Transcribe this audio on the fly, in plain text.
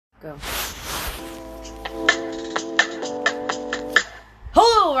Go.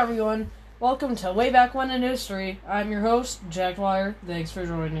 Hello, everyone. Welcome to Way Back When in History. I'm your host, Jack Dwyer. Thanks for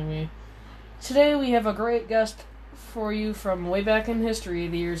joining me. Today we have a great guest for you from way back in history,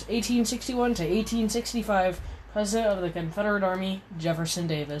 the years 1861 to 1865, President of the Confederate Army, Jefferson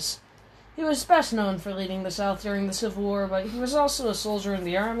Davis. He was best known for leading the South during the Civil War, but he was also a soldier in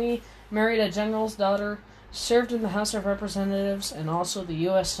the Army, married a general's daughter, served in the House of Representatives, and also the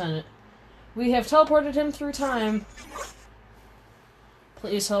U.S. Senate. We have teleported him through time.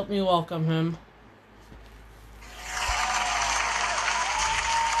 Please help me welcome him.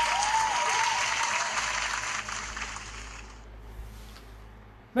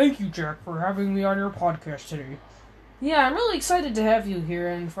 Thank you, Jack, for having me on your podcast today. Yeah, I'm really excited to have you here,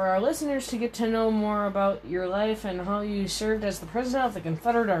 and for our listeners to get to know more about your life and how you served as the President of the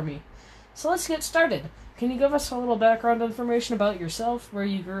Confederate Army. So let's get started. Can you give us a little background information about yourself, where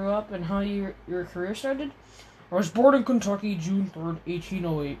you grew up, and how your career started? I was born in Kentucky, June 3rd,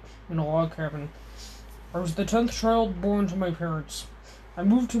 1808, in a log cabin. I was the 10th child born to my parents. I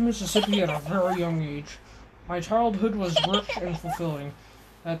moved to Mississippi at a very young age. My childhood was rich and fulfilling.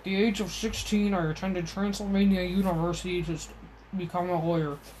 At the age of 16, I attended Transylvania University to become a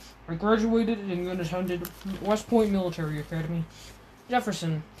lawyer. I graduated and then attended West Point Military Academy.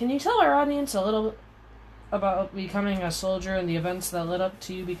 Jefferson, can you tell our audience a little about becoming a soldier and the events that led up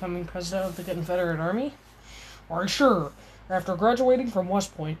to you becoming President of the Confederate Army? Why, sure. After graduating from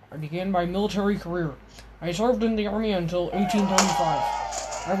West Point, I began my military career. I served in the Army until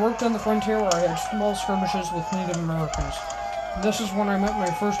 1835. I worked on the frontier where I had small skirmishes with Native Americans. This is when I met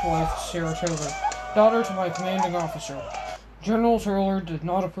my first wife, Sarah Taylor, daughter to my commanding officer. General Taylor did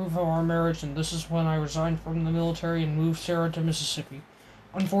not approve of our marriage, and this is when I resigned from the military and moved Sarah to Mississippi.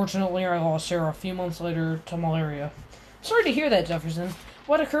 Unfortunately, I lost Sarah a few months later to malaria. Sorry to hear that, Jefferson.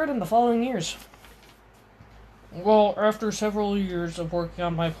 What occurred in the following years? Well, after several years of working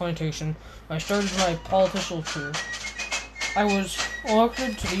on my plantation, I started my political career. I was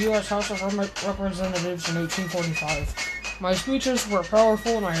elected to the U.S. House of Representatives in 1845. My speeches were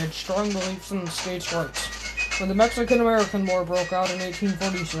powerful and I had strong beliefs in the states' rights. When the Mexican-American War broke out in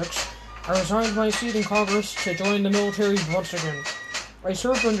 1846, I resigned my seat in Congress to join the military once again. I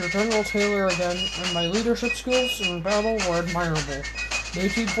served under General Taylor again, and my leadership skills in battle were admirable. In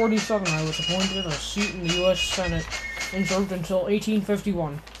 1847, I was appointed a seat in the U.S. Senate and served until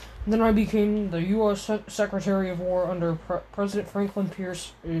 1851. Then I became the U.S. Secretary of War under President Franklin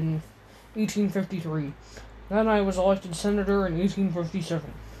Pierce in 1853. Then I was elected senator in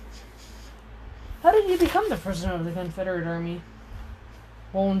 1857. How did you become the President of the Confederate Army?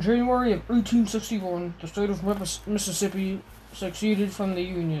 Well, in January of 1861, the state of Mississippi seceded from the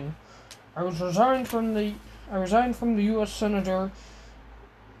Union. I resigned from the U.S. Senator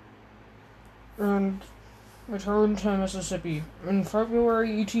and returned to Mississippi. In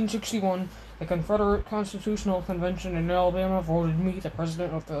February 1861, the Confederate Constitutional Convention in Alabama voted me the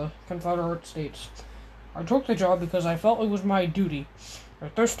President of the Confederate States. I took the job because I felt it was my duty.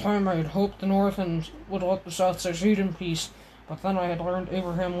 At this time, I had hoped the North would let the South succeed in peace, but then I had learned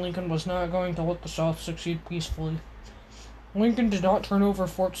Abraham Lincoln was not going to let the South succeed peacefully. Lincoln did not turn over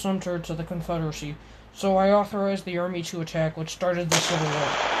Fort Sumter to the Confederacy, so I authorized the Army to attack, which started the Civil War.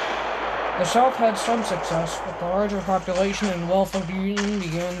 The South had some success, but the larger population and wealth of the Union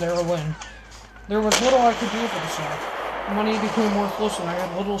began their win. There was little I could do for the South. Money became worthless and I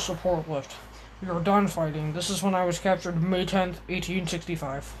had little support left. We were done fighting. This is when I was captured May 10th,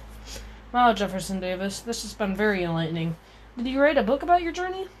 1865. Wow, Jefferson Davis, this has been very enlightening. Did you write a book about your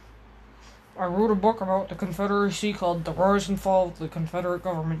journey? I wrote a book about the Confederacy called The Rise and Fall of the Confederate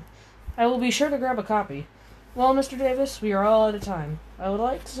Government. I will be sure to grab a copy. Well, Mr. Davis, we are all out of time. I would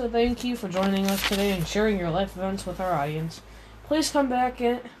like to thank you for joining us today and sharing your life events with our audience. Please come back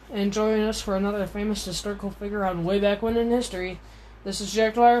and join us for another famous historical figure on Way Back When in History. This is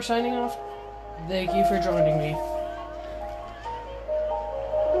Jack Dwyer signing off. Thank you for joining me.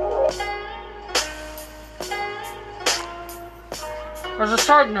 As a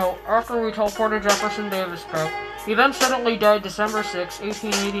side note, after we teleported Jefferson Davis back, he then suddenly died December 6,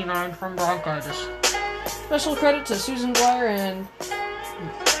 1889 from bronchitis. Special credit to Susan Dwyer and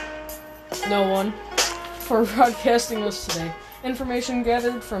no one for broadcasting us today. Information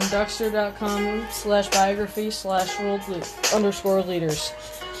gathered from Duckster.com/biography/world_leaders.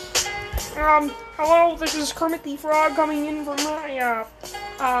 Hello, this is Kermit the Frog coming in for my,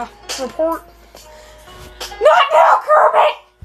 report. Not now, Kermit!